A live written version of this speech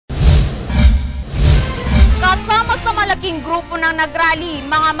malaking grupo ng nagrally,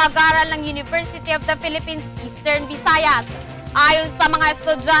 mga mag-aaral ng University of the Philippines, Eastern Visayas. Ayon sa mga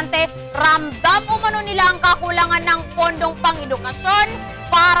estudyante, ramdam umano nila ang kakulangan ng pondong pang-edukasyon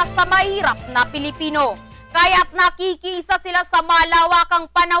para sa mahirap na Pilipino. Kaya't nakikiisa sila sa malawakang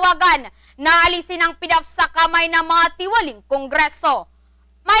panawagan na alisin ang PDAF sa kamay ng mga tiwaling kongreso.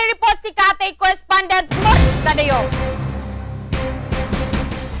 May report si Katay Correspondent Morris Cadeo.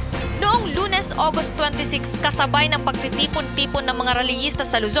 Noong Lunes, August 26, kasabay ng pagtitipon-tipon ng mga reliyista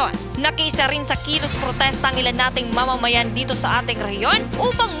sa Luzon, nakiisa rin sa kilos protesta ang ilan nating mamamayan dito sa ating rehiyon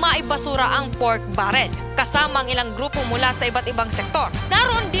upang maibasura ang pork barrel. Kasama ang ilang grupo mula sa iba't ibang sektor.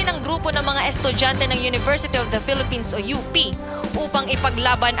 Naroon din ang grupo ng mga estudyante ng University of the Philippines o UP upang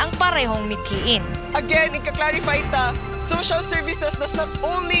ipaglaban ang parehong mithiin. Again, ika-clarify ta, social services does not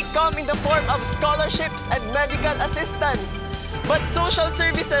only come in the form of scholarships and medical assistance. But social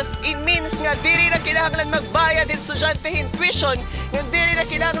services, it means nga dili na kinahanglan magbayad din estudyante tuition, nga dili na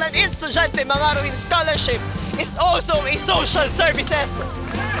kinahanglan estudyante mangarohin scholarship. It's also a social services.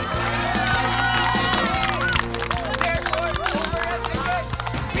 Therefore, over and again,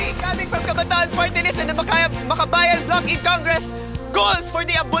 we coming from Kabataan Party List and the Makabayan Bloc in Congress calls for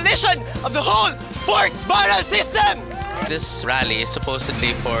the abolition of the whole pork barrel system. This rally is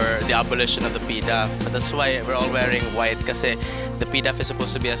supposedly for the abolition of the PDAF. That's why we're all wearing white kasi the PDAF is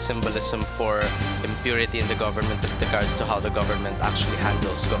supposed to be a symbolism for impurity in the government with regards to how the government actually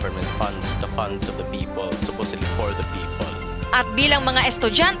handles government funds, the funds of the people, supposedly for the people. At bilang mga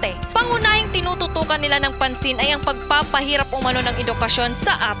estudyante, pangunahing tinututukan nila ng pansin ay ang pagpapahirap umano ng edukasyon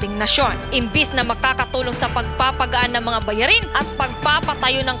sa ating nasyon. Imbis na makakatulong sa pagpapagaan ng mga bayarin at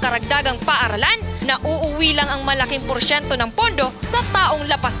pagpapatayo ng karagdagang paaralan, na uuwi lang ang malaking porsyento ng pondo sa taong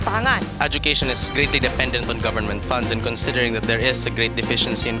lapastangan. Education is greatly dependent on government funds, and considering that there is a great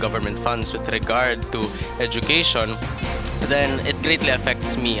deficiency in government funds with regard to education, then it greatly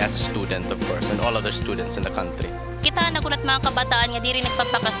affects me as a student, of course, and all other students in the country. Kita nagulat mga kabataan nga di rin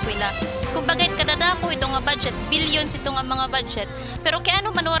nagpapakaskwela. Kung bagay kadadako ito nga budget, billions ito nga mga budget. Pero kaya ano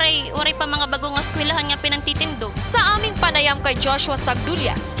man waray pa mga bagong nga eskwelahan nga pinangtitindo. Sa aming panayam kay Joshua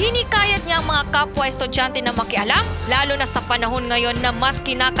Sagdulias, hinikayat niya ang mga kapwa estudyante na makialam, lalo na sa panahon ngayon na mas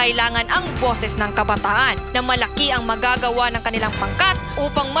kinakailangan ang boses ng kabataan, na malaki ang magagawa ng kanilang pangkat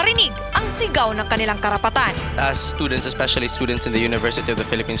upang marinig ang sigaw ng kanilang karapatan. As students, especially students in the University of the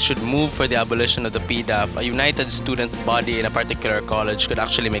Philippines, should move for the abolition of the PDAF. A united student body in a particular college could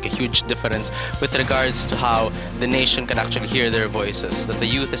actually make a huge difference with regards to how the nation can actually hear their voices, that the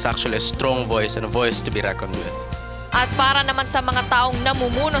youth is actually a strong voice and a voice to be reckoned with. At para naman sa mga taong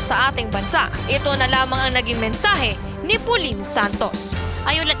namumuno sa ating bansa, ito na lamang ang naging mensahe ni Pauline Santos.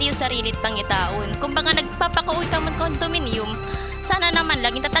 Ayulat iyo sarilit pangitaon. Kung baga nagpapakauwi ka man kondominium, sana naman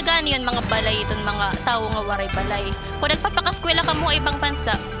laging tatagaan yun mga balay itong mga tao nga waray balay. Kung nagpapakaskwela ka mo ibang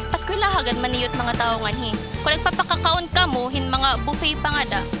bansa, paskwelahagan man niyot mga tao nga hi. Kung nagpapakakaon ka mo, hin mga buffet pa nga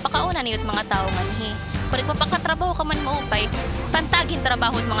da, pakaunan niyot mga tao nga hi. Kung nagpapakatrabaho ka man maupay, pantagin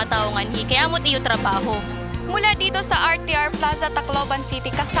trabaho at mga tao nga hi. Kaya mo't iyo trabaho. Mula dito sa RTR Plaza, Tacloban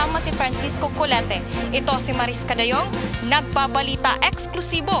City, kasama si Francisco Colete. Ito si Maris Cadayong, nagbabalita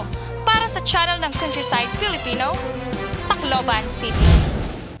eksklusibo para sa channel ng Countryside Filipino, Tacloban City.